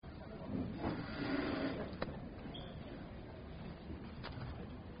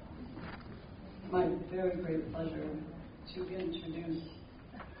my very great pleasure to introduce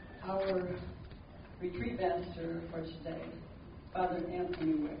our retreat master for today, Father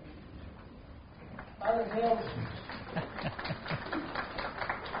Anthony Wieck. Father Hales.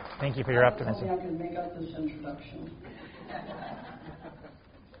 Thank you for your optimism. I can make up this introduction.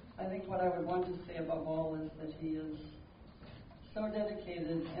 I think what I would want to say above all is that he is so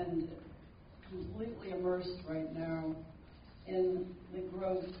dedicated and completely immersed right now in the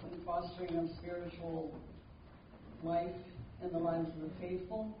growth and fostering of spiritual life in the lives of the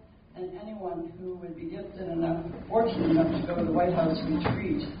faithful, and anyone who would be gifted enough, fortunate enough to go to the White House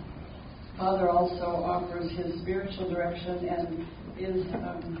retreat. Father also offers his spiritual direction and is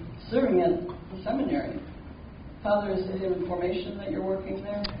serving at the seminary. Father, is it in formation that you're working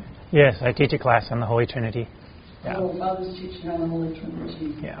there? Yes, I teach a class on the Holy Trinity. Yeah. Oh, Father's teaching on the Holy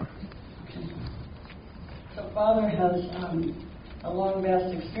Trinity. Yeah. Okay. So Father has a long,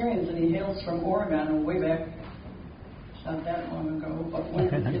 vast experience, and he hails from Oregon, way back, not that long ago, but when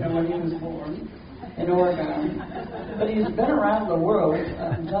he was born in Oregon. But he's been around the world,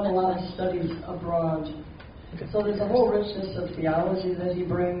 done a lot of studies abroad. So there's a whole richness of theology that he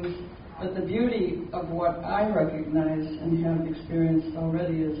brings. But the beauty of what I recognize and have experienced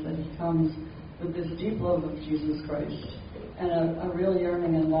already is that he comes with this deep love of Jesus Christ and a real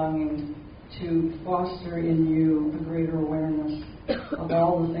yearning and longing to foster in you a greater awareness of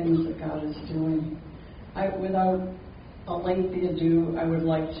all the things that God is doing. Without a lengthy ado, I would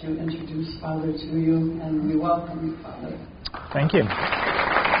like to introduce Father to you, and we welcome you, Father. Thank you.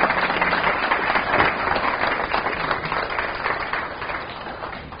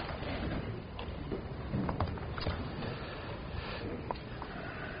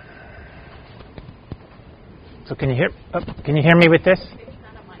 So can you hear me with this?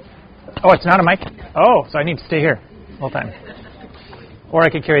 Oh, it's not a mic? Oh, so I need to stay here all the time. Or I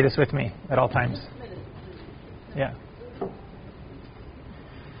could carry this with me at all times. Yeah.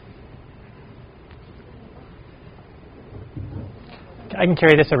 I can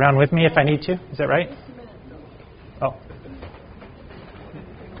carry this around with me if I need to. Is that right? Oh.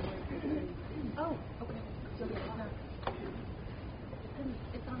 Oh, okay. So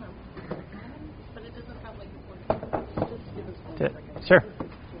it's on but it doesn't have like the Sure.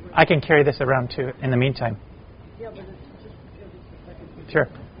 I can carry this around too in the meantime. Yeah, but it's just give us a second. Sure.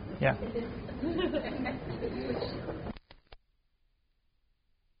 Yeah.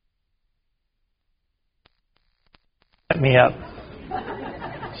 Let me up.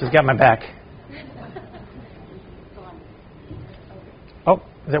 She's got my back. Oh,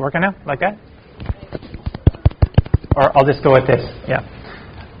 is it working now? Like that? Or I'll just go with this. Yeah.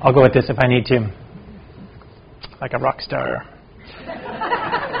 I'll go with this if I need to. Like a rock star.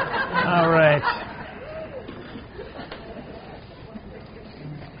 All right.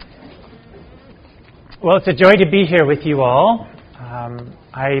 Well, it's a joy to be here with you all.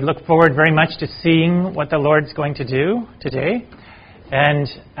 I look forward very much to seeing what the Lord's going to do today, and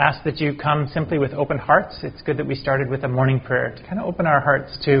ask that you come simply with open hearts. It's good that we started with a morning prayer to kind of open our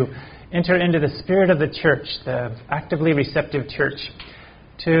hearts to enter into the spirit of the church, the actively receptive church,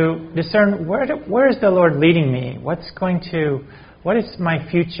 to discern where is the Lord leading me? What is my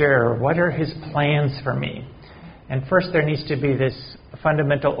future? What are His plans for me? And first there needs to be this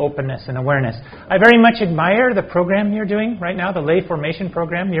fundamental openness and awareness. I very much admire the program you're doing right now, the lay formation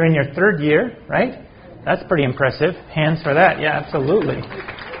program. You're in your third year, right? That's pretty impressive. Hands for that. Yeah, absolutely.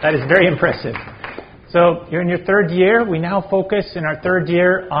 That is very impressive. So you're in your third year. We now focus in our third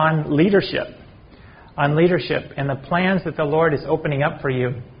year on leadership and the plans that the Lord is opening up for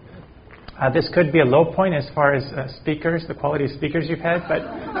you. This could be a low point as far as speakers, the quality of speakers you've had, but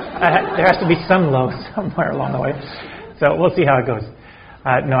there has to be some low somewhere along the way. So we'll see how it goes.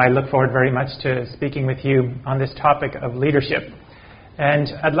 I look forward very much to speaking with you on this topic of leadership. And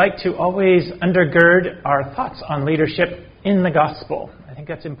I'd like to always undergird our thoughts on leadership in the gospel. I think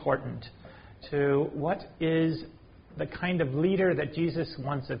that's important. To what is the kind of leader that Jesus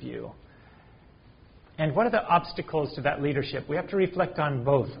wants of you? And what are the obstacles to that leadership? We have to reflect on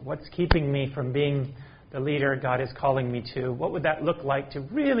both. What's keeping me from being the leader God is calling me to? What would that look like to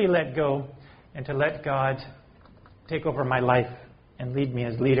really let go and to let God take over my life and lead me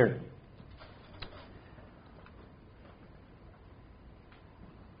as leader?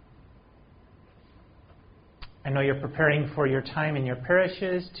 I know you're preparing for your time in your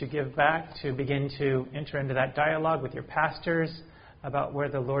parishes to give back, to begin to enter into that dialogue with your pastors about where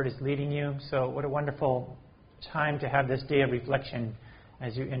the Lord is leading you. So what a wonderful time to have this day of reflection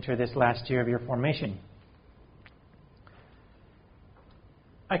as you enter this last year of your formation.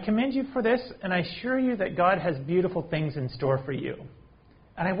 I commend you for this, and I assure you that God has beautiful things in store for you.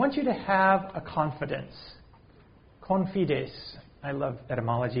 And I want you to have a confidence. Confides. I love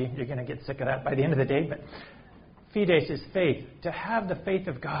etymology. You're going to get sick of that by the end of the day. But fides is faith. To have the faith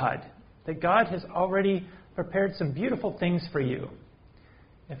of God. That God has already prepared some beautiful things for you.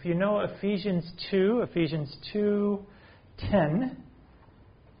 If you know Ephesians 2:10.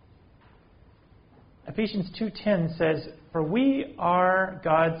 Ephesians 2:10 says, "For we are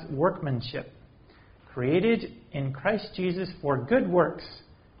God's workmanship, created in Christ Jesus for good works,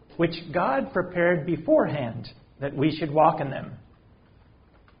 which God prepared beforehand that we should walk in them."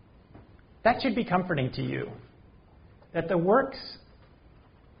 That should be comforting to you. That the works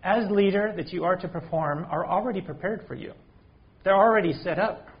as leader that you are to perform are already prepared for you. They're already set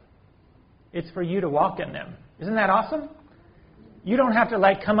up. It's for you to walk in them. Isn't that awesome? You don't have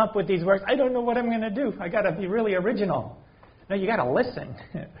to come up with these works. I don't know what I'm going to do. I got to be really original. No, you got to listen.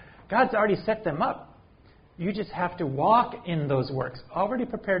 God's already set them up. You just have to walk in those works, already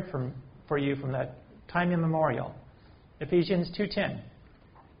prepared for you from that time immemorial. Ephesians 2:10.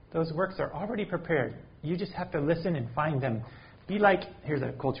 Those works are already prepared. You just have to listen and find them. Be like, here's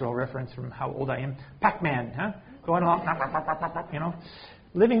a cultural reference from how old I am, Pac-Man, huh? Going along,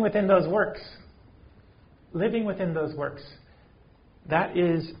 living within those works. Living within those works. That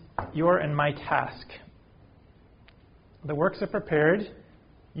is your and my task. The works are prepared.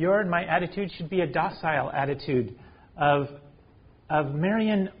 Your and my attitude should be a docile attitude of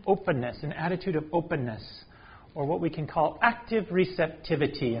Marian openness, an attitude of openness, or what we can call active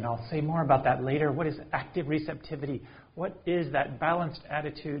receptivity. And I'll say more about that later. What is active receptivity? What is that balanced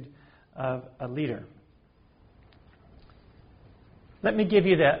attitude of a leader? Let me give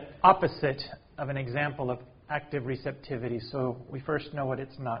you the opposite of an example of active receptivity, so we first know what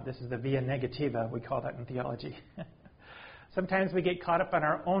it's not. This is the via negativa, we call that in theology. Sometimes we get caught up in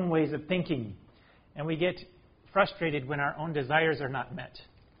our own ways of thinking, and we get frustrated when our own desires are not met.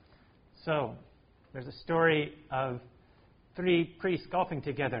 So, there's a story of 3 priests golfing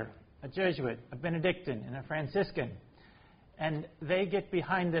together, a Jesuit, a Benedictine, and a Franciscan. And they get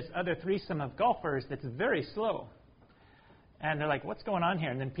behind this other threesome of golfers that's very slow. And they're like, what's going on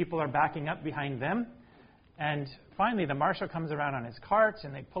here? And then people are backing up behind them. And finally, the marshal comes around on his cart,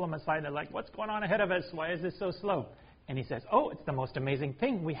 and they pull him aside. They're like, what's going on ahead of us? Why is this so slow? And he says, oh, it's the most amazing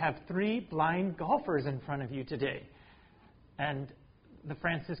thing. We have 3 blind golfers in front of you today. And the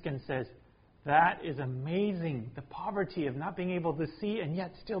Franciscan says, that is amazing. The poverty of not being able to see and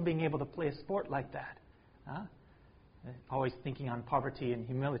yet still being able to play a sport like that. Huh? Always thinking on poverty and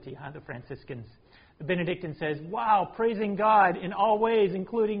humility, huh? The Franciscans. The Benedictine says, wow, praising God in all ways,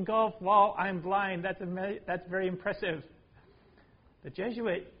 including golf while I'm blind. That's very impressive. The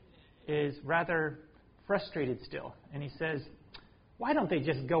Jesuit is rather frustrated still. And he says, why don't they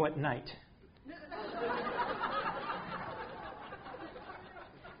just go at night?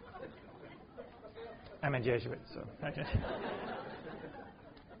 I'm a Jesuit, so...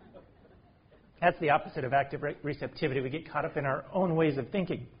 That's the opposite of active receptivity. We get caught up in our own ways of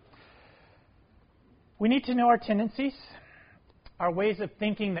thinking. We need to know our tendencies, our ways of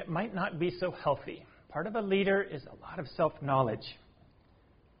thinking that might not be so healthy. Part of a leader is a lot of self-knowledge.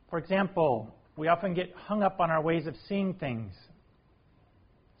 For example, we often get hung up on our ways of seeing things.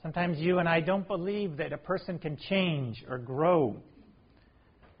 Sometimes you and I don't believe that a person can change or grow.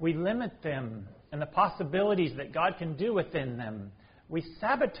 We limit them and the possibilities that God can do within them. We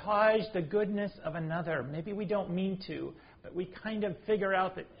sabotage the goodness of another. Maybe we don't mean to, but we kind of figure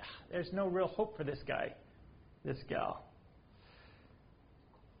out that there's no real hope for this guy, this gal.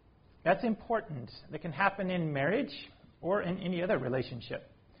 That's important. That can happen in marriage or in any other relationship.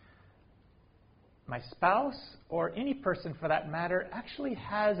 My spouse, or any person for that matter, actually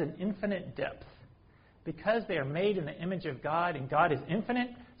has an infinite depth. Because they are made in the image of God, and God is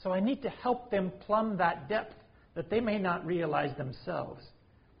infinite, so I need to help them plumb that depth that they may not realize themselves.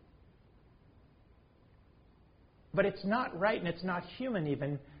 But it's not right, and it's not human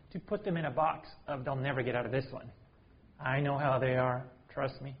even, to put them in a box of they'll never get out of this one. I know how they are,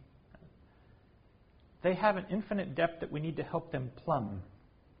 trust me. They have an infinite depth that we need to help them plumb.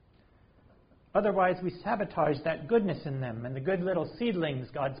 Otherwise, we sabotage that goodness in them and the good little seedlings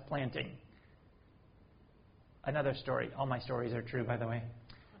God's planting. Another story. All my stories are true, by the way.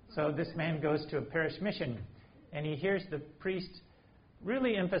 So this man goes to a parish mission, and he hears the priest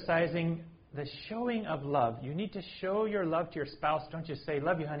really emphasizing the showing of love. You need to show your love to your spouse. Don't just say,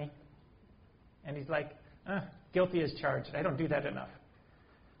 love you, honey. And he's like, guilty as charged. I don't do that enough.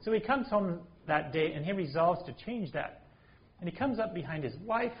 So he comes home that day, and he resolves to change that. And he comes up behind his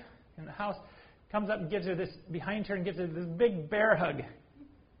wife in the house, comes up and gives her this, behind her, and gives her this big bear hug.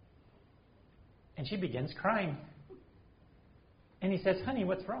 And she begins crying. And he says, honey,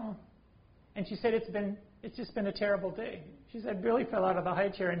 what's wrong? And she said, it's just been a terrible day. She said, Billy fell out of the high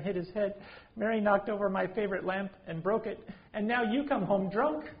chair and hit his head. Mary knocked over my favorite lamp and broke it. And now you come home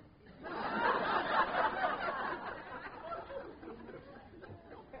drunk.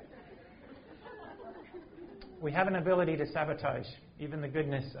 We have an ability to sabotage even the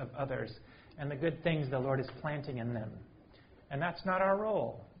goodness of others and the good things the Lord is planting in them. And that's not our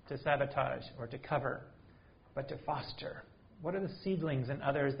role, to sabotage or to cover, but to foster. What are the seedlings in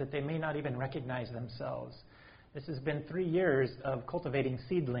others that they may not even recognize themselves? This has been 3 years of cultivating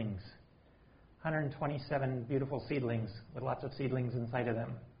seedlings. 127 beautiful seedlings with lots of seedlings inside of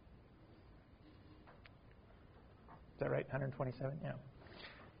them. Is that right? 127? Yeah.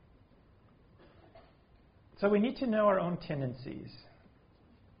 So we need to know our own tendencies.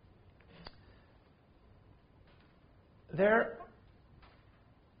 There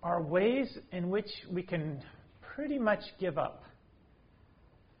are ways in which we can pretty much give up.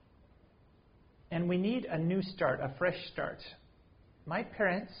 And we need a new start, a fresh start. My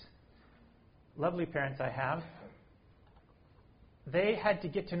parents, lovely parents I have, they had to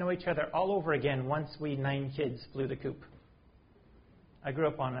get to know each other all over again once we 9 kids flew the coop. I grew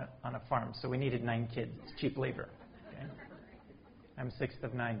up on a farm, so we needed 9 kids. It's cheap labor. Okay? I'm 6th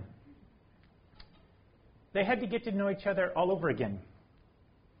of 9. They had to get to know each other all over again.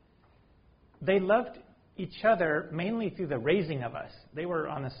 They loved each other mainly through the raising of us. They were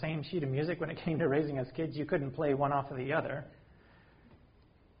on the same sheet of music when it came to raising us kids. You couldn't play one off of the other.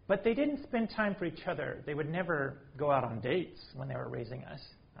 But they didn't spend time for each other. They would never go out on dates when they were raising us.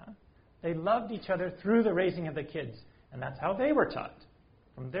 They loved each other through the raising of the kids. And that's how they were taught,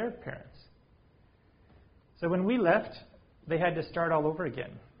 from their parents. So when we left, they had to start all over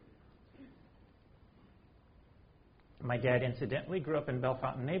again. My dad, incidentally, grew up in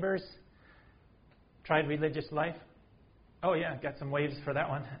Bellefontaine Neighbors, tried religious life. Oh, yeah, got some waves for that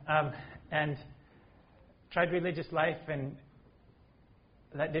one. And tried religious life, and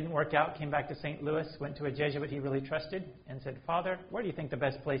that didn't work out. Came back to St. Louis, went to a Jesuit he really trusted, and said, Father, where do you think the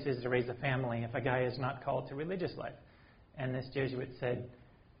best place is to raise a family if a guy is not called to religious life? And this Jesuit said,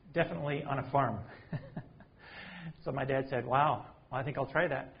 definitely on a farm. So my dad said, wow, well, I think I'll try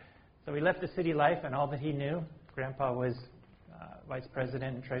that. So he left the city life and all that he knew. Grandpa was vice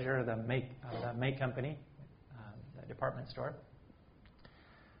president and treasurer of the May Company, the department store.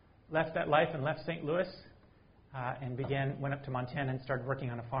 Left that life and left St. Louis and went up to Montana and started working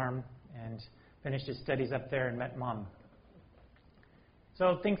on a farm and finished his studies up there and met Mom.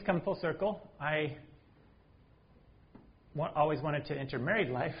 So things come full circle. I always wanted to enter married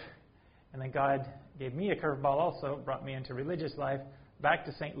life, and then God gave me a curveball also, brought me into religious life, back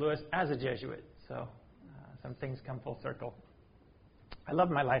to St. Louis as a Jesuit. So some things come full circle. I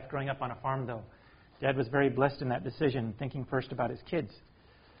loved my life growing up on a farm, though. Dad was very blessed in that decision, thinking first about his kids.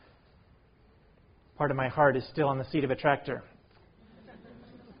 Part of my heart is still on the seat of a tractor.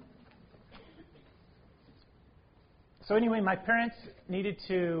 So anyway, my parents needed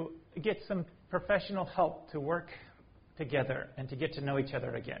to get some professional help to work together and to get to know each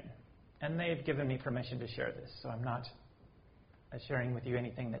other again. And they've given me permission to share this, so I'm not sharing with you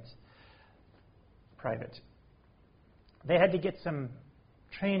anything that's private. They had to get some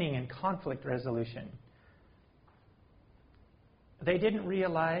training in conflict resolution. They didn't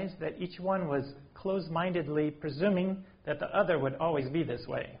realize that each one was closed-mindedly presuming that the other would always be this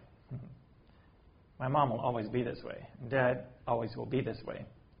way. My mom will always be this way. Dad always will be this way.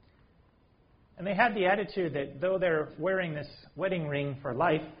 And they had the attitude that though they're wearing this wedding ring for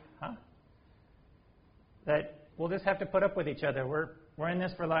life, that we'll just have to put up with each other. We're in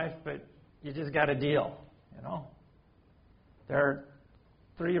this for life, but you just got a deal, you know. There are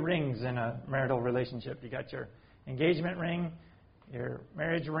 3 rings in a marital relationship. You got your engagement ring, your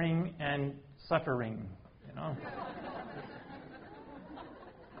marriage ring, and suffering, you know.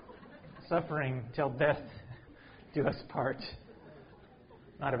 Suffering till death do us part.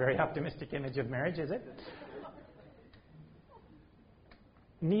 Not a very optimistic image of marriage, is it?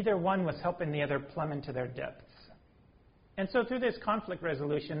 Neither one was helping the other plumb into their depths. And so through this conflict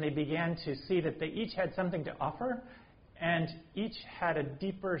resolution, they began to see that they each had something to offer, and each had a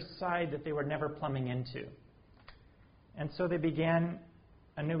deeper side that they were never plumbing into. And so they began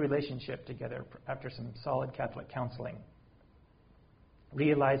a new relationship together after some solid Catholic counseling,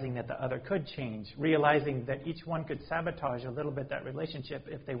 realizing that the other could change, realizing that each one could sabotage a little bit that relationship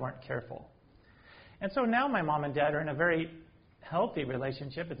if they weren't careful. And so now my mom and dad are in a very healthy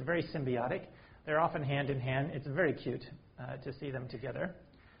relationship. It's very symbiotic. They're often hand in hand. It's very cute to see them together.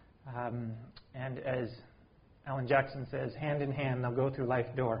 And as Alan Jackson says, hand in hand, they'll go through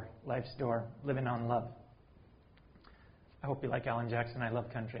life's door, living on love. I hope you like Alan Jackson. I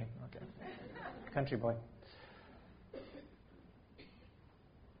love country. Okay. Country boy.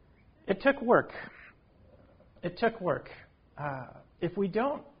 It took work. It took work. If we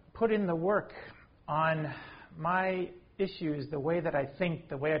don't put in the work on my issues, the way that I think,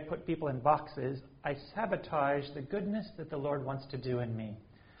 the way I put people in boxes, I sabotage the goodness that the Lord wants to do in me.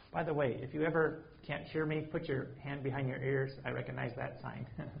 By the way, if you ever can't hear me, put your hand behind your ears. I recognize that sign.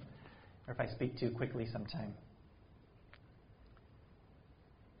 Or if I speak too quickly sometime.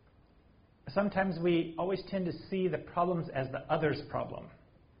 Sometimes we always tend to see the problems as the other's problem.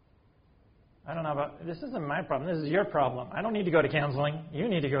 I don't know about, this isn't my problem, this is your problem. I don't need to go to counseling. You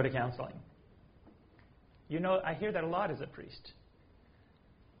need to go to counseling. You know, I hear that a lot as a priest.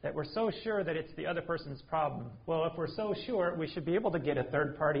 That we're so sure that it's the other person's problem. Well, if we're so sure, we should be able to get a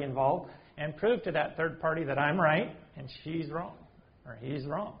third party involved and prove to that third party that I'm right and she's wrong, or he's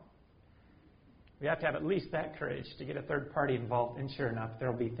wrong. We have to have at least that courage to get a third party involved, and sure enough,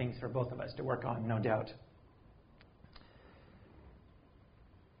 there will be things for both of us to work on, no doubt.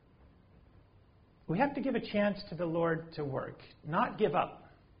 We have to give a chance to the Lord to work, not give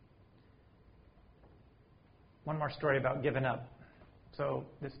up. One more story about giving up. So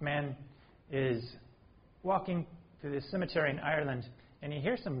this man is walking through this cemetery in Ireland, and he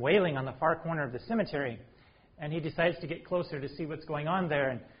hears some wailing on the far corner of the cemetery, and he decides to get closer to see what's going on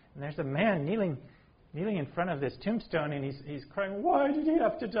there. And there's a man kneeling in front of this tombstone, and he's crying, "Why did he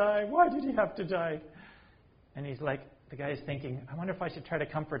have to die? Why did he have to die?" And he's like, the guy is thinking, "I wonder if I should try to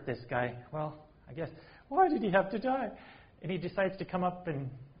comfort this guy." Well, I guess, why did he have to die? And he decides to come up, and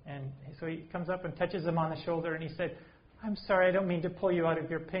so he comes up and touches him on the shoulder, and he said, "I'm sorry, I don't mean to pull you out of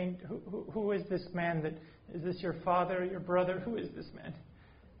your pain. Who is this man? Is this your father, your brother? Who is this man?"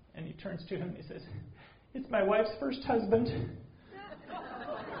 And he turns to him and he says, "It's my wife's first husband."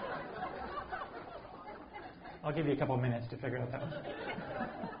 I'll give you a couple of minutes to figure out that one.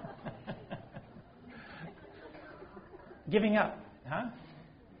 Giving up, huh?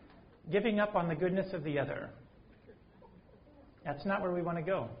 Giving up on the goodness of the other. That's not where we want to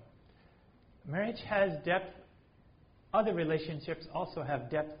go. Marriage has depth. Other relationships also have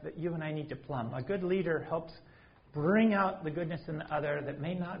depth that you and I need to plumb. A good leader helps bring out the goodness in the other that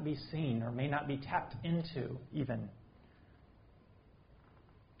may not be seen or may not be tapped into even.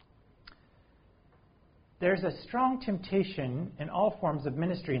 There's a strong temptation in all forms of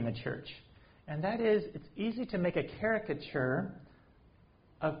ministry in the church, and that is it's easy to make a caricature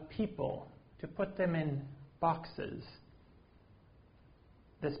of people, to put them in boxes.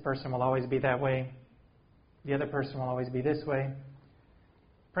 This person will always be that way. The other person will always be this way.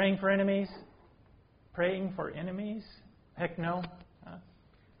 Praying for enemies? Praying for enemies? Heck no.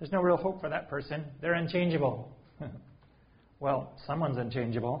 There's no real hope for that person. They're unchangeable. Well, someone's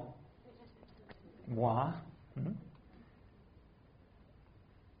unchangeable. Moi?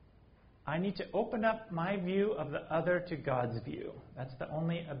 I need to open up my view of the other to God's view. That's the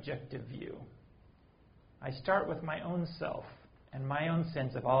only objective view. I start with my own self and my own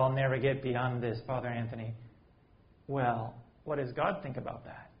sense of, I'll never get beyond this, Father Anthony. Well, what does God think about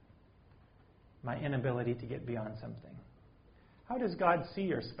that? My inability to get beyond something. How does God see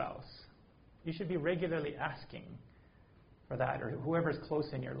your spouse? You should be regularly asking for that, or whoever's close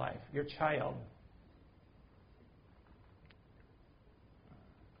in your life, your child.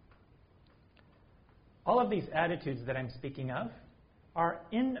 All of these attitudes that I'm speaking of are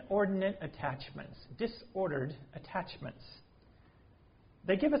inordinate attachments, disordered attachments.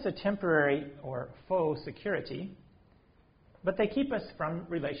 They give us a temporary or faux security, but they keep us from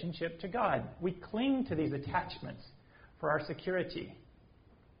relationship to God. We cling to these attachments for our security.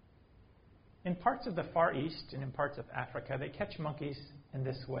 In parts of the Far East and in parts of Africa, they catch monkeys in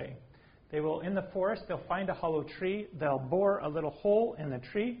this way. They will, in the forest, they'll find a hollow tree, they'll bore a little hole in the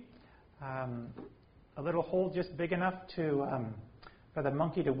tree, a little hole just big enough for the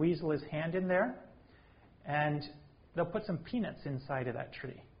monkey to weasel his hand in there, and they'll put some peanuts inside of that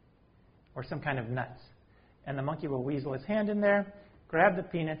tree, or some kind of nuts. And the monkey will weasel his hand in there, grab the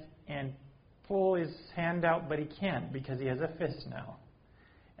peanuts, and pull his hand out, but he can't because he has a fist now.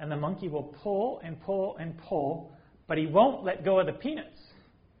 And the monkey will pull and pull and pull, but he won't let go of the peanuts,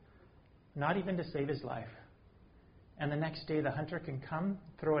 not even to save his life. And the next day the hunter can come,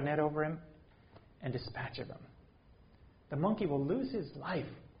 throw a net over him, and dispatch of him. The monkey will lose his life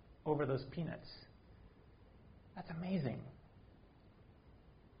over those peanuts. That's amazing.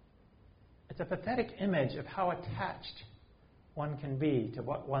 It's a pathetic image of how attached one can be to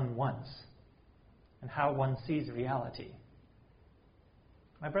what one wants and how one sees reality.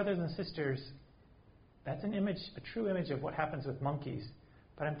 My brothers and sisters, that's an image, a true image of what happens with monkeys.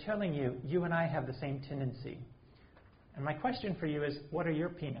 But I'm telling you, you and I have the same tendency. And my question for you is, what are your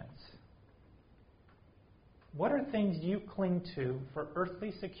peanuts? What are things you cling to for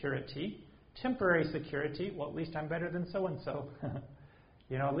earthly security, temporary security? Well, at least I'm better than so-and-so.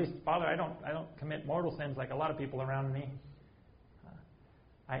 At least, Father, I don't commit mortal sins like a lot of people around me.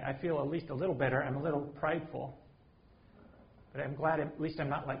 I feel at least a little better. I'm a little prideful. But I'm glad at least I'm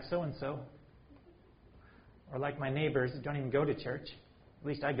not like so-and-so. Or like my neighbors who don't even go to church. At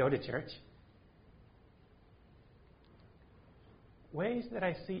least I go to church. Ways that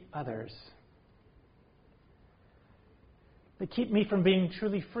I see others that keep me from being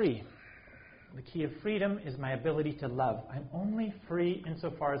truly free. The key of freedom is my ability to love. I'm only free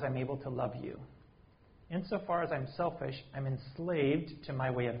insofar as I'm able to love you. Insofar as I'm selfish, I'm enslaved to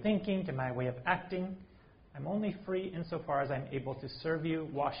my way of thinking, to my way of acting. I'm only free insofar as I'm able to serve you,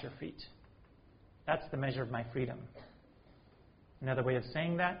 wash your feet. That's the measure of my freedom. Another way of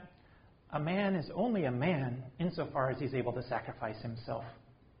saying that, a man is only a man insofar as he's able to sacrifice himself.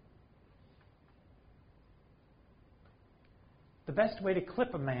 The best way to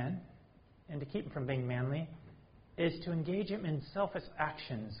clip a man and to keep him from being manly is to engage him in selfish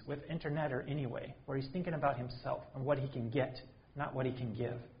actions with internet or anyway, where he's thinking about himself and what he can get, not what he can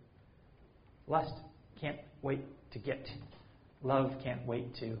give. Lust can't wait to get. Love can't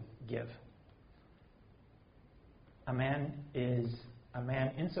wait to give. A man is a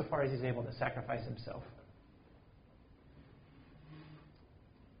man insofar as he's able to sacrifice himself.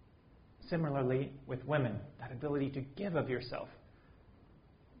 Similarly, with women, that ability to give of yourself,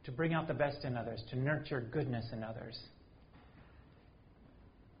 to bring out the best in others, to nurture goodness in others.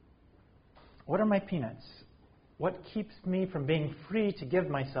 What are my peanuts? What keeps me from being free to give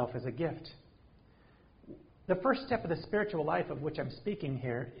myself as a gift? The first step of the spiritual life of which I'm speaking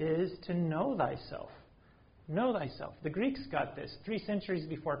here is to know thyself. Know thyself. The Greeks got this 3 centuries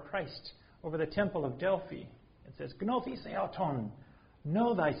before Christ over the temple of Delphi. It says, Gnothis eauton,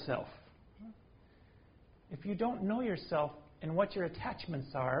 know thyself. If you don't know yourself and what your attachments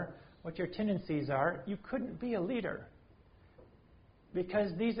are, what your tendencies are, you couldn't be a leader.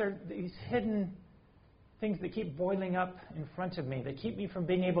 Because these are these hidden things that keep boiling up in front of me. They keep me from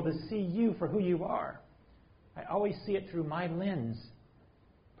being able to see you for who you are. I always see it through my lens,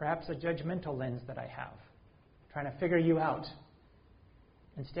 perhaps a judgmental lens that I have, trying to figure you out,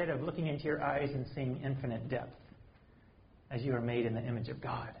 instead of looking into your eyes and seeing infinite depth, as you are made in the image of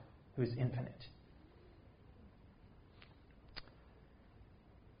God, who is infinite.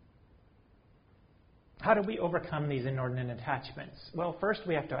 How do we overcome these inordinate attachments? Well, first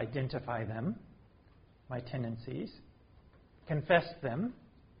we have to identify them, my tendencies, confess them,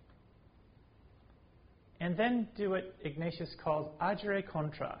 and then do what Ignatius calls agere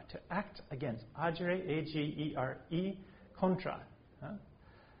contra, to act against. Agere, A-G-E-R-E, contra.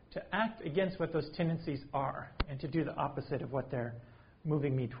 To act against what those tendencies are, and to do the opposite of what they're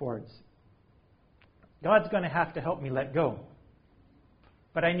moving me towards. God's going to have to help me let go.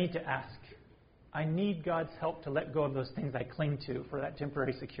 But I need to ask. I need God's help to let go of those things I cling to for that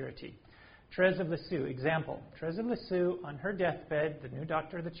temporary security. Therese of Lisieux, example. Therese of Lisieux, on her deathbed, the new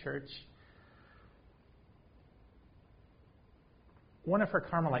doctor of the church, one of her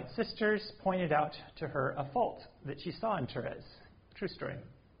Carmelite sisters pointed out to her a fault that she saw in Therese. True story.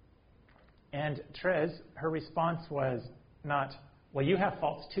 And Therese, her response was not, well, you have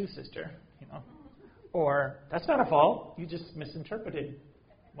faults too, sister, or that's not a fault, you just misinterpreted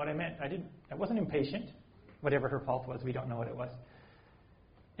what I meant. I wasn't impatient. Whatever her fault was, we don't know what it was.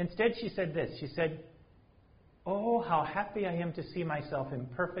 Instead, she said this. She said, oh, how happy I am to see myself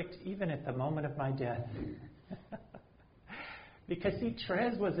imperfect, even at the moment of my death. Because, see,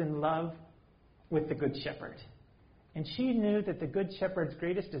 Therese was in love with the Good Shepherd. And she knew that the Good Shepherd's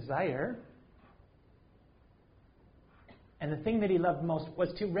greatest desire, and the thing that he loved most, was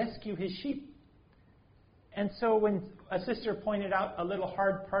to rescue his sheep. And so when a sister pointed out a little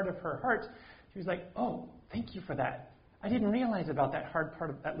hard part of her heart, she was like, oh, thank you for that. I didn't realize about that hard part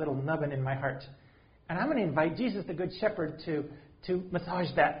of that little nubbin in my heart. And I'm going to invite Jesus, the Good Shepherd, to massage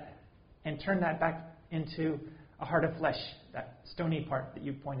that and turn that back into a heart of flesh, that stony part that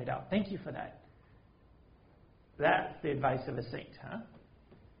you pointed out. Thank you for that. That's the advice of a saint, huh?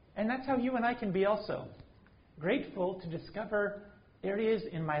 And that's how you and I can be also. Grateful to discover areas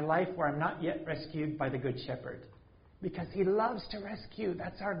in my life where I'm not yet rescued by the Good Shepherd. Because he loves to rescue.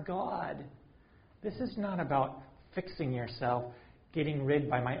 That's our God. This is not about fixing yourself, getting rid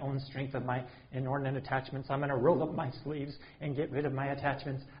by my own strength of my inordinate attachments. I'm going to roll up my sleeves and get rid of my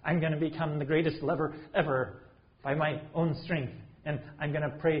attachments. I'm going to become the greatest lover ever by my own strength. And I'm going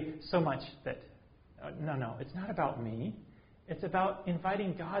to pray so much that... No, it's not about me. It's about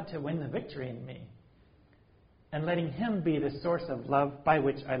inviting God to win the victory in me. and letting Him be the source of love by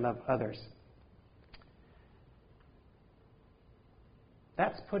which I love others.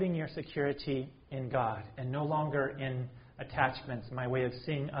 That's putting your security in God and no longer in attachments, my way of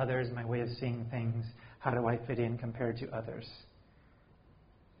seeing others, my way of seeing things. How do I fit in compared to others?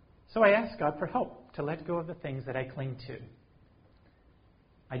 So I ask God for help to let go of the things that I cling to.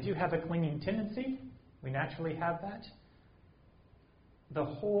 I do have a clinging tendency. We naturally have that. The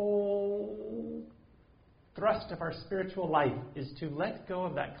whole thrust of our spiritual life is to let go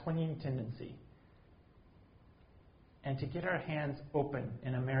of that clinging tendency and to get our hands open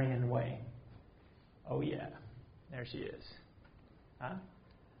in a Marian way. Oh yeah, there she is. Huh?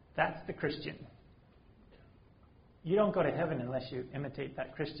 That's the Christian. You don't go to heaven unless you imitate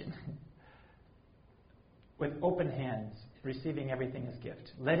that Christian. With open hands, receiving everything as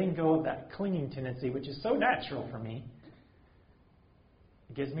gift. Letting go of that clinging tendency, which is so natural for me.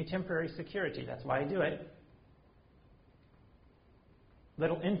 It gives me temporary security. That's why I do it.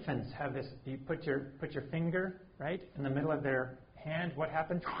 Little infants have this. You put your finger, right, in the middle of their hand. What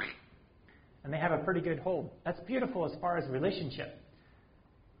happens? And they have a pretty good hold. That's beautiful as far as relationship.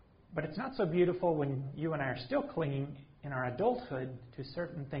 But it's not so beautiful when you and I are still clinging in our adulthood to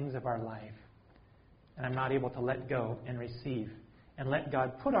certain things of our life. And I'm not able to let go and receive. And let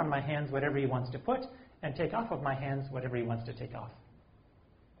God put on my hands whatever He wants to put and take off of my hands whatever He wants to take off.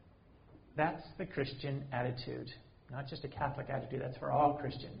 That's the Christian attitude. Not just a Catholic attitude. That's for all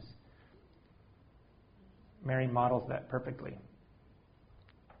Christians. Mary models that perfectly.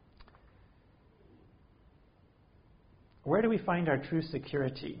 Where do we find our true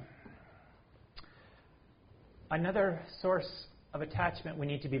security? Another source of attachment we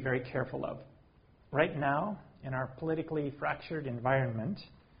need to be very careful of. Right now, in our politically fractured environment,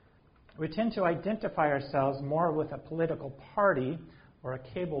 we tend to identify ourselves more with a political party or a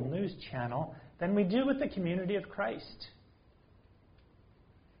cable news channel than we do with the community of Christ.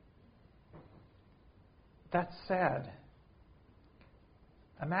 That's sad.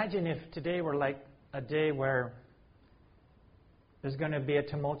 Imagine if today were like a day where there's going to be a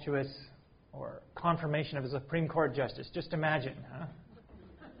tumultuous or confirmation of a Supreme Court justice. Just imagine, huh?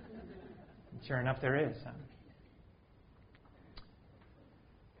 Sure enough, there is, huh?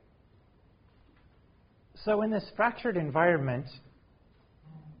 So in this fractured environment,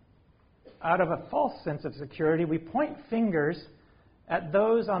 out of a false sense of security, we point fingers at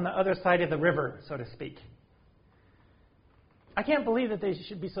those on the other side of the river, so to speak. I can't believe that they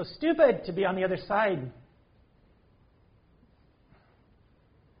should be so stupid to be on the other side.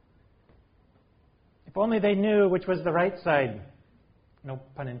 If only they knew which was the right side. No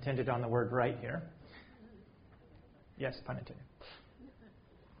pun intended on the word right here. Yes, pun intended.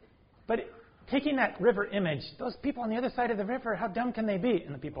 But taking that river image, those people on the other side of the river, how dumb can they be?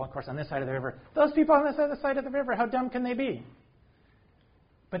 And the people, of course, on this side of the river, those people on this other side of the river, how dumb can they be?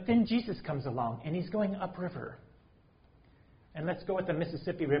 But then Jesus comes along, and He's going upriver. And let's go with the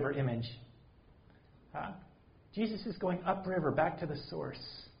Mississippi River image. Jesus is going upriver, back to the source.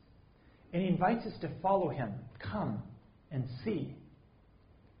 And He invites us to follow Him. Come and see.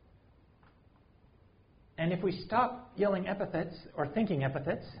 And if we stop yelling epithets or thinking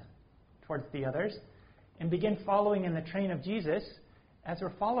epithets towards the others and begin following in the train of Jesus, as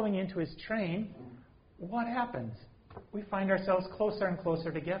we're following into His train, what happens? We find ourselves closer and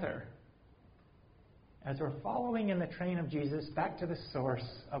closer together. As we're following in the train of Jesus back to the source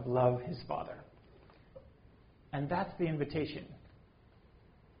of love, His Father. And that's the invitation.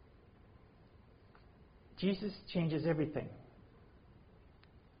 Jesus changes everything.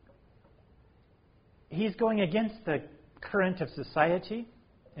 He's going against the current of society,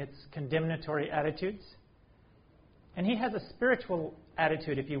 its condemnatory attitudes. And He has a spiritual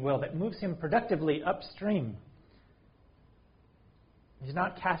attitude, if you will, that moves Him productively upstream. He's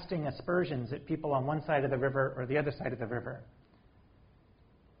not casting aspersions at people on one side of the river or the other side of the river.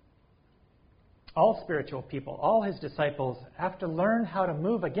 All spiritual people, all His disciples, have to learn how to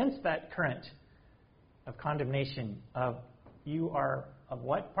move against that current of condemnation, of you are of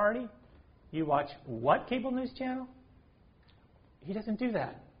what party? You watch what cable news channel? He doesn't do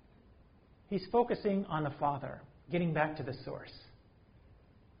that. He's focusing on the Father, getting back to the source.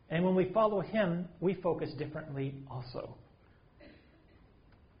 And when we follow Him, we focus differently also.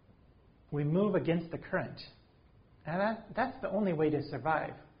 We move against the current. And that's the only way to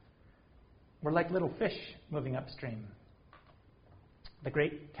survive. We're like little fish moving upstream. The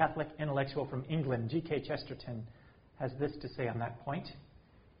great Catholic intellectual from England, G.K. Chesterton, has this to say on that point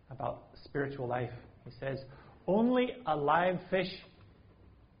about spiritual life. He says, only a live fish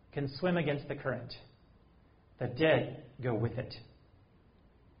can swim against the current. The dead go with it.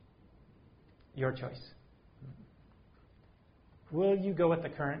 Your choice. Will you go with the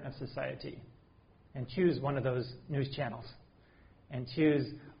current of society and choose one of those news channels and choose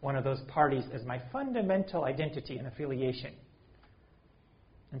one of those parties as my fundamental identity and affiliation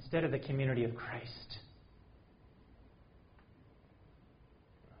instead of the community of Christ?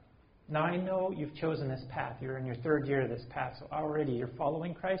 Now, I know you've chosen this path. You're in your third year of this path, so already you're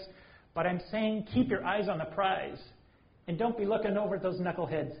following Christ. But I'm saying keep your eyes on the prize. And don't be looking over at those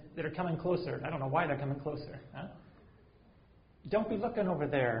knuckleheads that are coming closer. I don't know why they're coming closer. Huh? Don't be looking over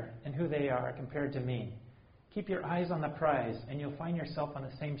there and who they are compared to me. Keep your eyes on the prize, and you'll find yourself on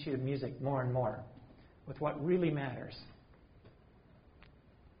the same sheet of music more and more with what really matters.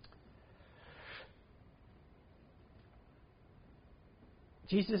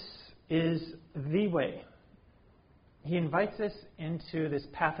 Jesus is the way. He invites us into this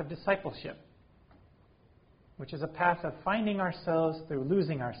path of discipleship, which is a path of finding ourselves through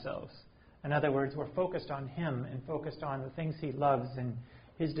losing ourselves. In other words, we're focused on Him and focused on the things He loves and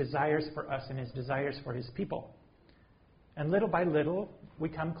His desires for us and His desires for His people. And little by little, we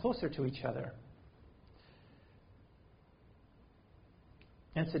come closer to each other.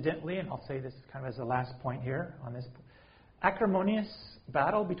 Incidentally, and I'll say this kind of as the last point here on this, acrimonious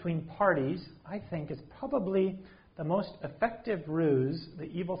battle between parties, I think, is probably the most effective ruse the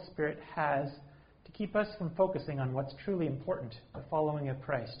evil spirit has to keep us from focusing on what's truly important, the following of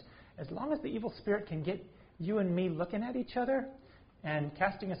Christ. As long as the evil spirit can get you and me looking at each other and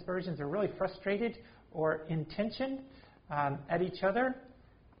casting aspersions or really frustrated or in tension at each other,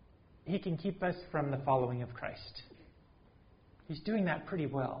 he can keep us from the following of Christ. He's doing that pretty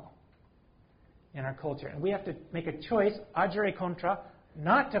well in our culture. And we have to make a choice, agere contra,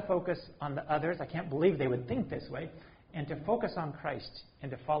 not to focus on the others. I can't believe they would think this way. And to focus on Christ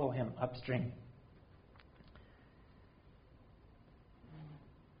and to follow Him upstream.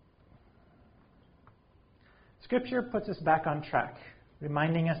 Scripture puts us back on track,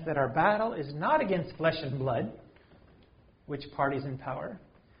 reminding us that our battle is not against flesh and blood, which parties in power,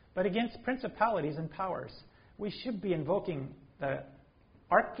 but against principalities and powers. We should be invoking the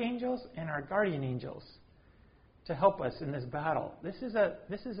archangels and our guardian angels to help us in this battle. This is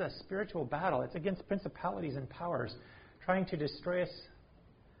a spiritual battle. It's against principalities and powers trying to destroy us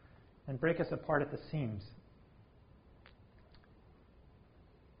and break us apart at the seams.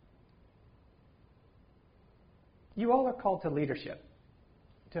 You all are called to leadership,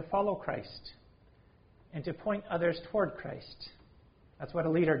 to follow Christ, and to point others toward Christ. That's what a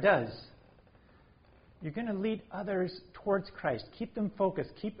leader does. You're going to lead others towards Christ. Keep them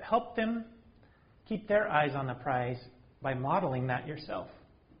focused. Help them keep their eyes on the prize by modeling that yourself.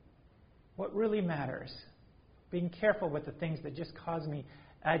 What really matters. Being careful with the things that just cause me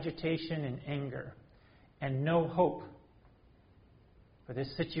agitation and anger and no hope for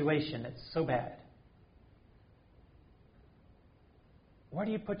this situation that's so bad. Where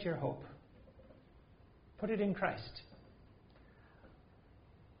do you put your hope? Put it in Christ.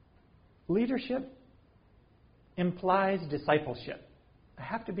 Leadership implies discipleship. I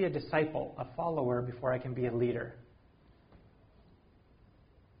have to be a disciple, a follower, before I can be a leader.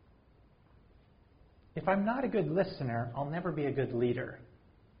 If I'm not a good listener, I'll never be a good leader.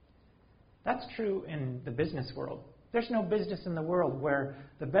 That's true in the business world. There's no business in the world where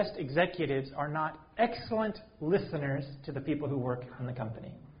the best executives are not excellent listeners to the people who work in the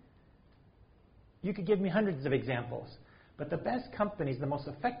company. You could give me hundreds of examples, but the best companies, the most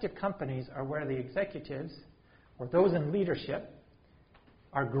effective companies, are where the executives or those in leadership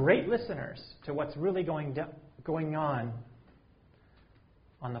are great listeners to what's really going on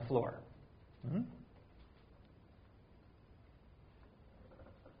the floor.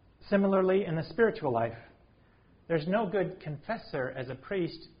 Similarly, in the spiritual life, there's no good confessor as a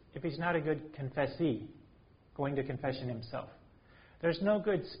priest if he's not a good confessee, going to confession himself. There's no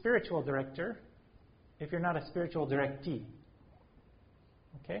good spiritual director if you're not a spiritual directee.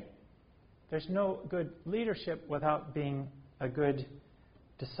 Okay? There's no good leadership without being a good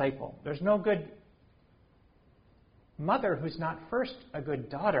disciple. There's no good mother who's not first a good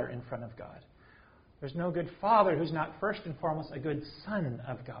daughter in front of God. There's no good father who's not first and foremost a good son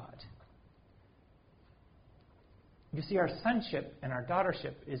of God. You see, our sonship and our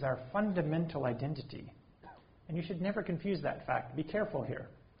daughtership is our fundamental identity. And you should never confuse that fact. Be careful here.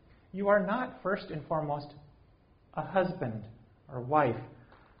 You are not first and foremost a husband or wife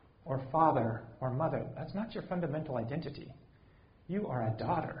or father or mother. That's not your fundamental identity. You are a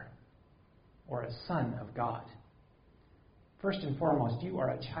daughter or a son of God. First and foremost, you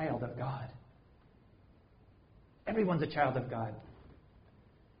are a child of God. Everyone's a child of God.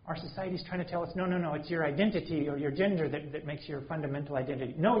 Our society is trying to tell us, no, it's your identity or your gender that makes your fundamental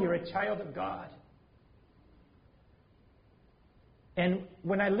identity. No, you're a child of God. And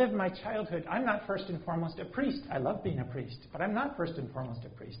when I lived my childhood, I'm not first and foremost a priest. I love being a priest, but I'm not first and foremost a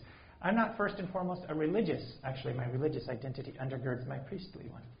priest. I'm not first and foremost a religious. Actually, my religious identity undergirds my priestly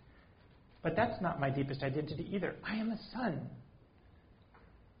one. But that's not my deepest identity either. I am a son,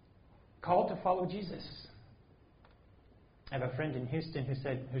 called to follow Jesus. I have a friend in Houston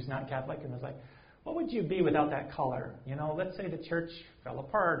who's not Catholic, and was like, what would you be without that collar? You know, let's say the church fell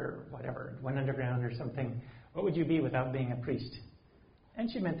apart or whatever, went underground or something. What would you be without being a priest? And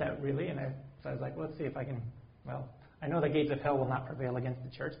she meant that really, and so I was like, well, let's see if I can, well, I know the gates of hell will not prevail against the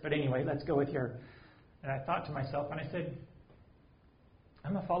church, but anyway, let's go with your... And I thought to myself, and I said,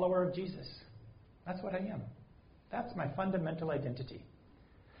 I'm a follower of Jesus. That's what I am. That's my fundamental identity.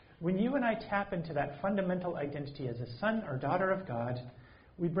 When you and I tap into that fundamental identity as a son or daughter of God,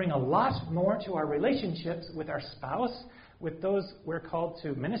 we bring a lot more to our relationships with our spouse, with those we're called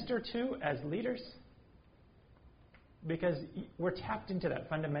to minister to as leaders, because we're tapped into that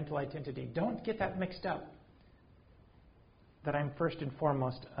fundamental identity. Don't get that mixed up, that I'm first and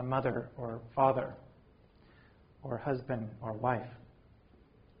foremost a mother or father or husband or wife.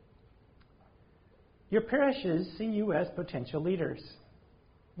 Your parishes see you as potential leaders.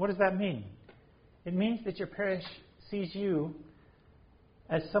 What does that mean? It means that your parish sees you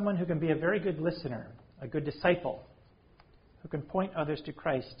as someone who can be a very good listener, a good disciple, who can point others to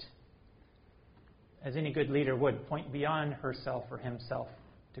Christ, as any good leader would, point beyond herself or himself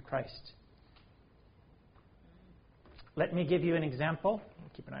to Christ. Let me give you an example.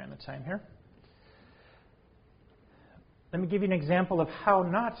 Keep an eye on the time here. Let me give you an example of how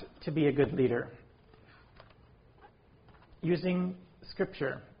not to be a good leader, using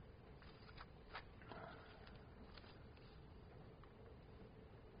Scripture.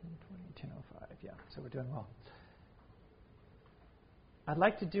 Yeah, so we're doing well. I'd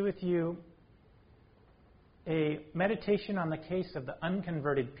like to do with you a meditation on the case of the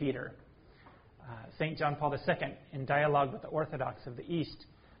unconverted Peter. St. John Paul II, in dialogue with the Orthodox of the East,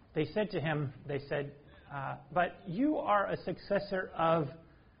 they said to him, but you are a successor of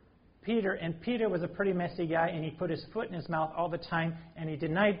Peter, and Peter was a pretty messy guy, and he put his foot in his mouth all the time, and he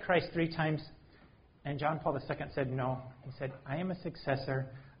denied Christ 3 times. And John Paul II said, no. He said, I am a successor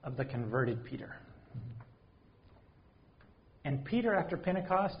of the converted Peter. And Peter, after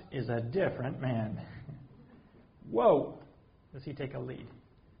Pentecost, is a different man. Whoa! Does he take a lead?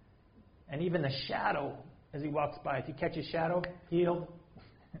 And even the shadow, as he walks by, if you catch his shadow, healed.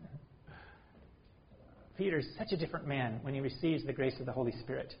 Peter's such a different man when he receives the grace of the Holy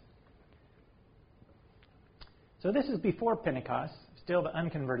Spirit. So this is before Pentecost, still the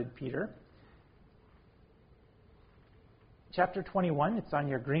unconverted Peter. Chapter 21, it's on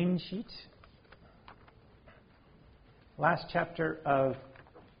your green sheet. Last chapter of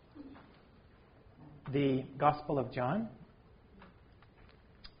the Gospel of John.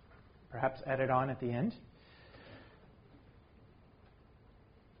 Perhaps added on at the end.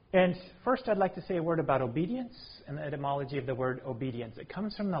 And first I'd like to say a word about obedience and the etymology of the word obedience. It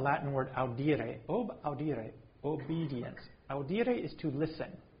comes from the Latin word audire. Audire. Obedience. Audire is to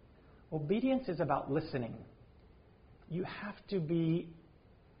listen. Obedience is about listening. You have to be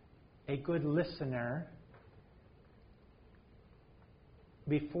a good listener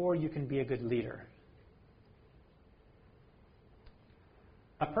before you can be a good leader.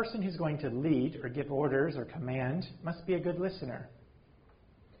 A person who's going to lead or give orders or command must be a good listener.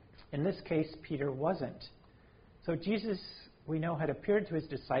 In this case, Peter wasn't. So Jesus, we know, had appeared to his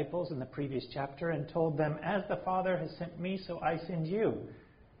disciples in the previous chapter and told them, as the Father has sent me, so I send you.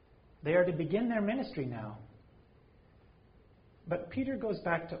 They are to begin their ministry now. But Peter goes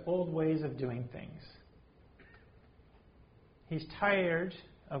back to old ways of doing things. He's tired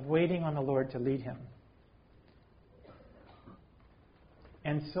of waiting on the Lord to lead him.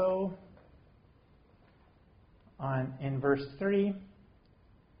 And so, in verse 3,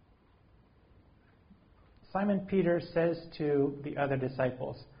 Simon Peter says to the other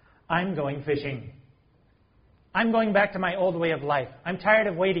disciples, I'm going fishing. I'm going back to my old way of life. I'm tired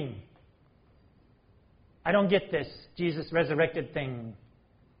of waiting. I don't get this Jesus resurrected thing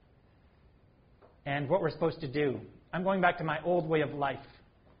and what we're supposed to do. I'm going back to my old way of life.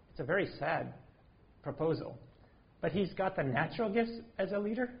 It's a very sad proposal. But he's got the natural gifts as a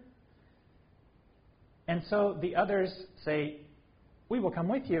leader. And so the others say, we will come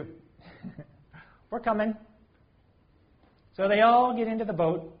with you. We're coming. So they all get into the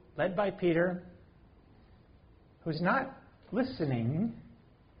boat, led by Peter, who's not listening.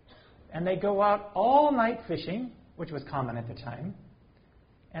 And they go out all night fishing, which was common at the time.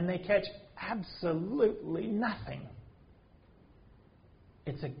 And they catch absolutely nothing.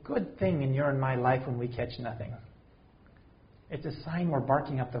 It's a good thing in your and my life when we catch nothing. It's a sign we're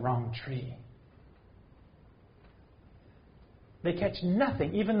barking up the wrong tree. They catch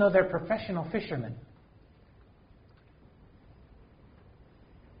nothing, even though they're professional fishermen.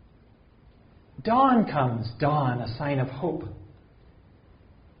 Dawn comes, dawn, a sign of hope.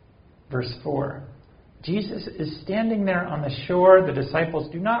 Verse 4. Jesus is standing there on the shore. The disciples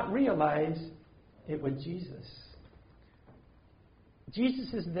do not realize it was Jesus.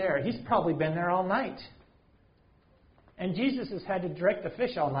 Jesus is there. He's probably been there all night. And Jesus has had to direct the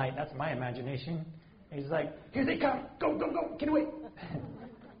fish all night. That's my imagination. He's like, here they come. Go, go, go. Get away.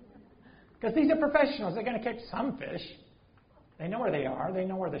 Because these are professionals. They're going to catch some fish. They know where they are. They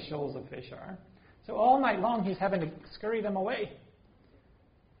know where the shoals of fish are. So all night long, he's having to scurry them away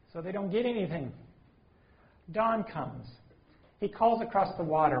so they don't get anything. Dawn comes. He calls across the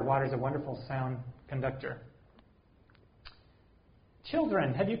water. Water's a wonderful sound conductor.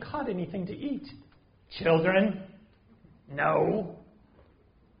 Children, have you caught anything to eat? Children? No.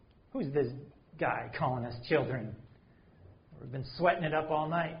 Who's this guy calling us children? We've been sweating it up all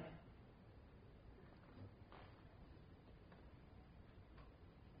night.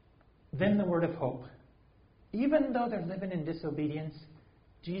 Then the word of hope. Even though they're living in disobedience,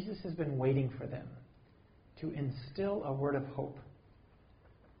 Jesus has been waiting for them to instill a word of hope.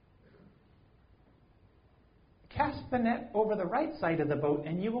 Cast the net over the right side of the boat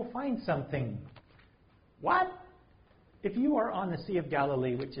and you will find something. What? If you are on the Sea of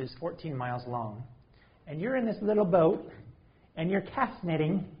Galilee, which is 14 miles long, and you're in this little boat and you're cast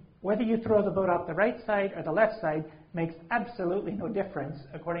netting, whether you throw the boat off the right side or the left side makes absolutely no difference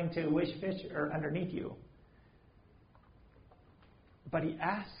according to which fish are underneath you. But he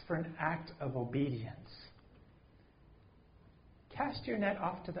asks for an act of obedience. Cast your net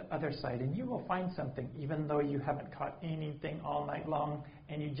off to the other side and you will find something, even though you haven't caught anything all night long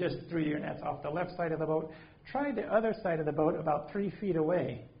and you just threw your nets off the left side of the boat. Try the other side of the boat about 3 feet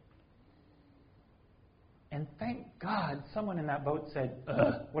away. And thank God someone in that boat said,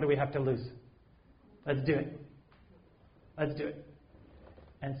 what do we have to lose? Let's do it. Let's do it.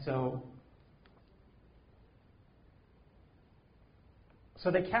 And so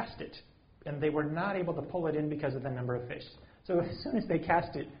they cast it, and they were not able to pull it in because of the number of fish. So as soon as they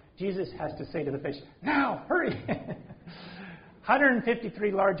cast it, Jesus has to say to the fish, now, hurry!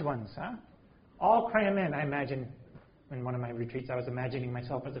 153 large ones, huh? All cram in, I imagine. In one of my retreats, I was imagining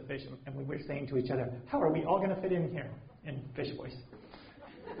myself as a fish, and we were saying to each other, how are we all going to fit in here? In fish voice.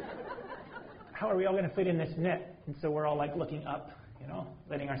 How are we all going to fit in this net? And so we're all like looking up,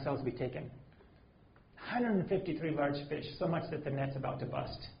 letting ourselves be taken. 153 large fish, so much that the net's about to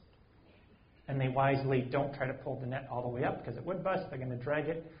bust. And they wisely don't try to pull the net all the way up because it would bust. They're going to drag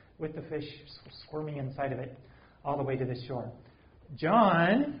it with the fish squirming inside of it all the way to the shore.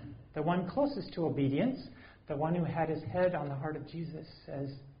 John, the one closest to obedience, the one who had his head on the heart of Jesus, says,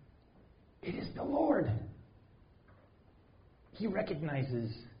 it is the Lord. He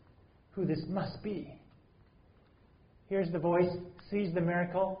recognizes who this must be. Hears the voice, sees the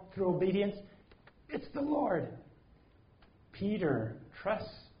miracle through obedience. It's the Lord. Peter trusts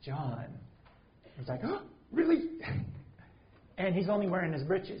John. He's like, oh, really? And he's only wearing his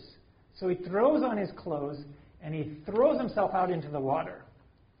breeches. So he throws on his clothes and he throws himself out into the water.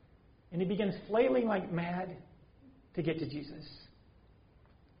 And he begins flailing like mad to get to Jesus.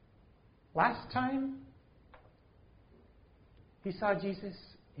 Last time he saw Jesus,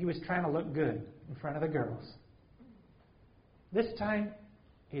 he was trying to look good in front of the girls. This time,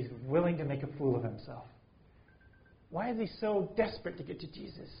 he's willing to make a fool of himself. Why is he so desperate to get to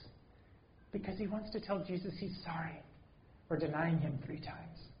Jesus? Because he wants to tell Jesus he's sorry for denying him 3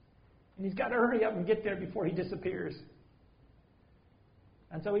 times. And he's got to hurry up and get there before he disappears.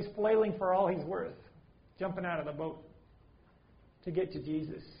 And so he's flailing for all he's worth, jumping out of the boat to get to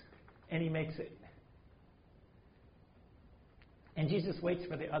Jesus. And he makes it. And Jesus waits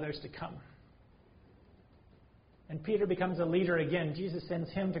for the others to come. And Peter becomes a leader again. Jesus sends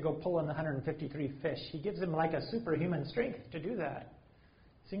him to go pull in the 153 fish. He gives him like a superhuman strength to do that,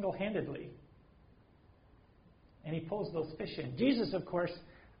 single-handedly. And he pulls those fish in. Jesus, of course,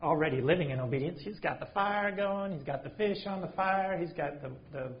 already living in obedience. He's got the fire going. He's got the fish on the fire. He's got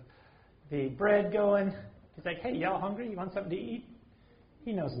the bread going. He's like, hey, y'all hungry? You want something to eat?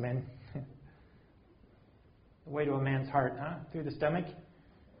 He knows men. The way to a man's heart, huh? Through the stomach.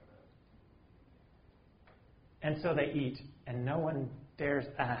 And so they eat, and no one dares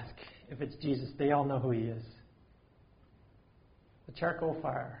ask if it's Jesus. They all know who he is. The charcoal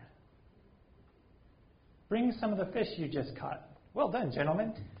fire. Bring some of the fish you just caught. Well done,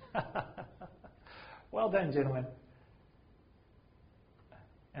 gentlemen. Well done, gentlemen.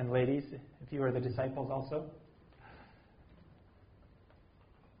 And ladies, if you are the disciples also.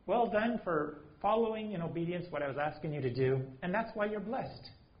 well done for following in obedience what I was asking you to do, and that's why you're blessed.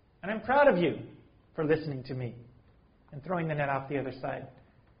 And I'm proud of you for listening to me and throwing the net off the other side.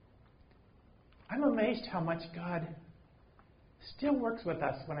 I'm amazed how much God still works with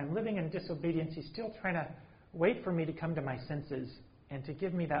us when I'm living in disobedience. He's still trying to wait for me to come to my senses and to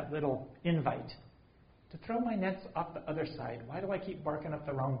give me that little invite to throw my nets off the other side. Why do I keep barking up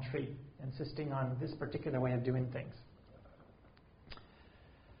the wrong tree, insisting on this particular way of doing things?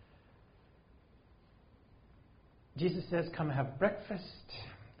 Jesus says, come have breakfast.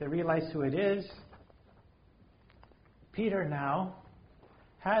 They realize who it is. Peter now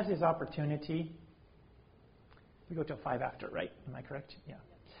has his opportunity. We go till 5 after, right? Am I correct? Yeah.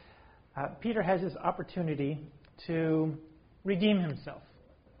 Peter has his opportunity to redeem himself.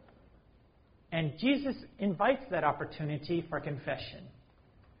 And Jesus invites that opportunity for confession.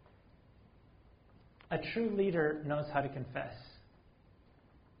 A true leader knows how to confess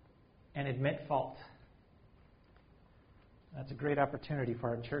and admit fault. That's a great opportunity for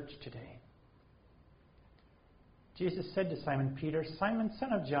our church today. Jesus said to Simon Peter, Simon,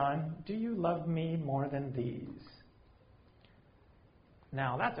 son of John, do you love me more than these?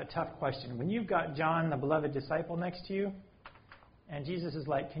 Now, that's a tough question. When you've got John, the beloved disciple, next to you, and Jesus is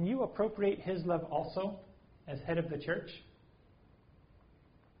like, can you appropriate his love also as head of the church?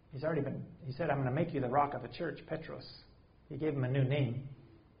 He said, I'm going to make you the rock of the church, Petros. He gave him a new name.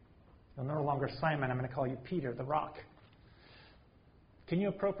 You're no longer Simon, I'm going to call you Peter, the rock. Can you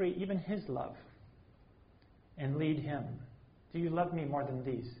appropriate even his love and lead him? Do you love me more than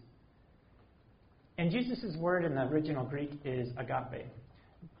these? And Jesus' word in the original Greek is agape.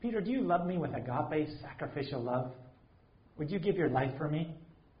 Peter, do you love me with agape, sacrificial love? Would you give your life for me?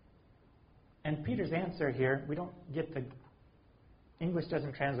 And Peter's answer here, we don't get the English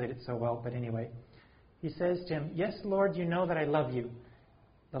doesn't translate it so well, but anyway. He says to him, yes, Lord, you know that I love you.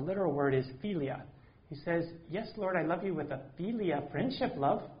 The literal word is philia. He says, yes, Lord, I love you with a philia, friendship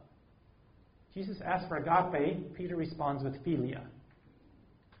love. Jesus asks for agape. Peter responds with philia.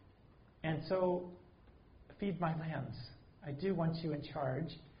 And so, feed my lambs. I do want you in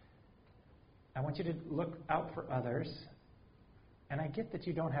charge. I want you to look out for others. And I get that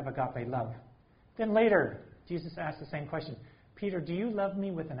you don't have agape love. Then later, Jesus asks the same question. Peter, do you love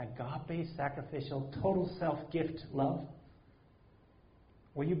me with an agape, sacrificial, total self-gift love?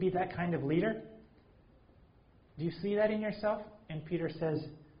 Will you be that kind of leader? Do you see that in yourself? And Peter says,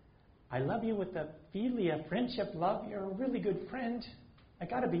 I love you with a philia, friendship love. You're a really good friend. I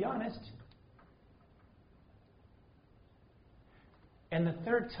got to be honest. And the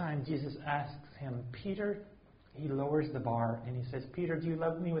third time Jesus asks him, Peter, he lowers the bar and he says, Peter, do you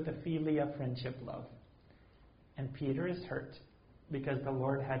love me with a philia, friendship love? And Peter is hurt because the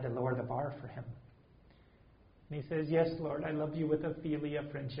Lord had to lower the bar for him. And he says, yes, Lord, I love you with a philia,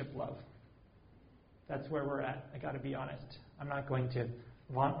 friendship love. That's where we're at. I got to be honest. I'm not going to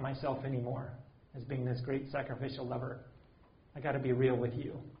vaunt myself anymore as being this great sacrificial lover. I got to be real with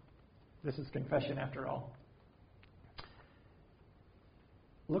you. This is confession after all.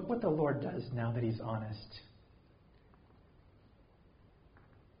 Look what the Lord does now that he's honest.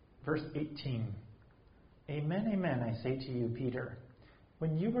 Verse 18. Amen, amen, I say to you, Peter.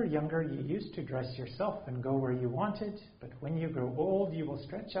 When you were younger, you used to dress yourself and go where you wanted. But when you grow old, you will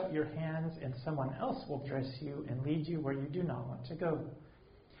stretch out your hands, and someone else will dress you and lead you where you do not want to go.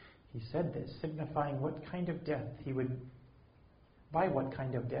 He said this, signifying by what kind of death he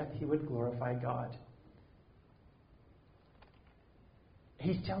would glorify God.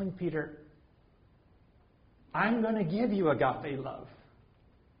 He's telling Peter, I'm going to give you agape love.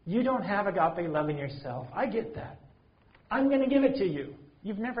 You don't have agape love in yourself. I get that. I'm going to give it to you.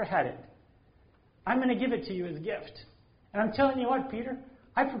 You've never had it. I'm going to give it to you as a gift. And I'm telling you what, Peter,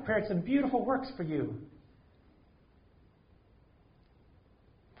 I prepared some beautiful works for you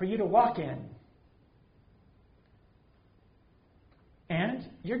to walk in. And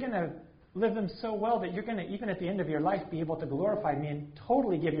you're going to live them so well that you're going to, even at the end of your life, be able to glorify me and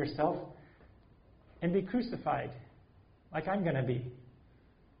totally give yourself and be crucified like I'm going to be.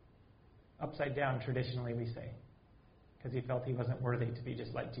 Upside down, traditionally, we say. Because he felt he wasn't worthy to be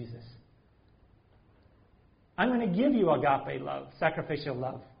just like Jesus. I'm going to give you agape love, sacrificial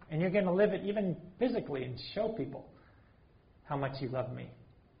love. And you're going to live it even physically and show people how much you love me.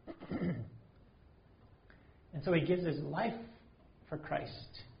 And so he gives his life for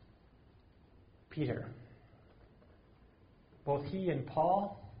Christ. Peter. Both he and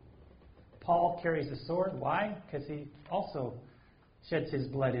Paul carries a sword. Why? Because he also sheds his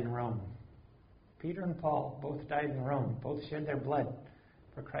blood in Rome. Peter and Paul both died in Rome. Both shed their blood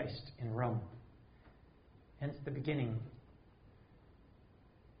for Christ in Rome. Hence the beginning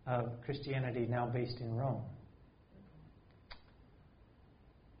of Christianity now based in Rome.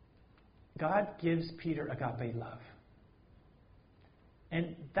 God gives Peter agape love.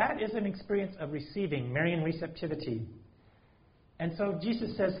 And that is an experience of receiving, Marian receptivity. And so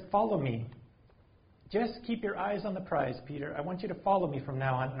Jesus says, follow me. Just keep your eyes on the prize, Peter. I want you to follow me from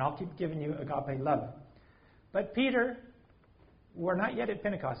now on, and I'll keep giving you agape love. But Peter, we're not yet at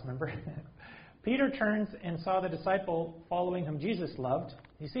Pentecost, remember? Peter turns and saw the disciple following whom Jesus loved.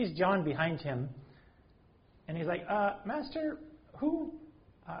 He sees John behind him, and he's like, Master, who?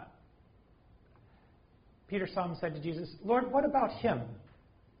 Peter saw him and said to Jesus, Lord, what about him?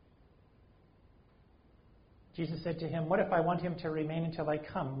 Jesus said to him, what if I want him to remain until I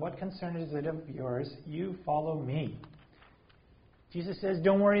come? What concern is it of yours? You follow me. Jesus says,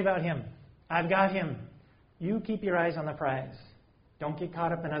 don't worry about him. I've got him. You keep your eyes on the prize. Don't get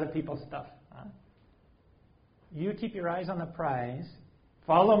caught up in other people's stuff. You keep your eyes on the prize.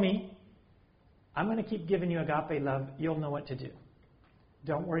 Follow me. I'm going to keep giving you agape love. You'll know what to do.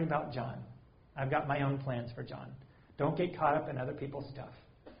 Don't worry about John. I've got my own plans for John. Don't get caught up in other people's stuff.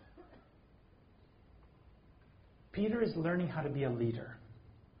 Peter is learning how to be a leader,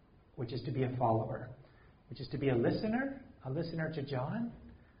 which is to be a follower, which is to be a listener to John,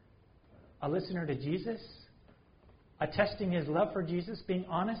 a listener to Jesus, attesting his love for Jesus, being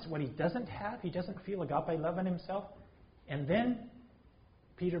honest what he doesn't have. He doesn't feel agape love in himself. And then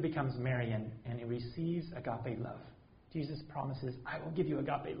Peter becomes Marian and he receives agape love. Jesus promises, I will give you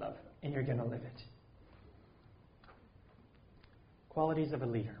agape love, and you're going to live it. Qualities of a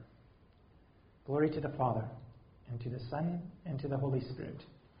leader. Glory to the Father, and to the Son, and to the Holy Spirit,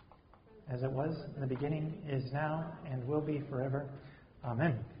 as it was in the beginning, is now, and will be forever.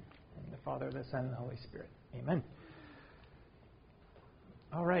 Amen. And the Father, the Son, and the Holy Spirit. Amen.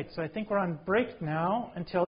 All right, so I think we're on break now until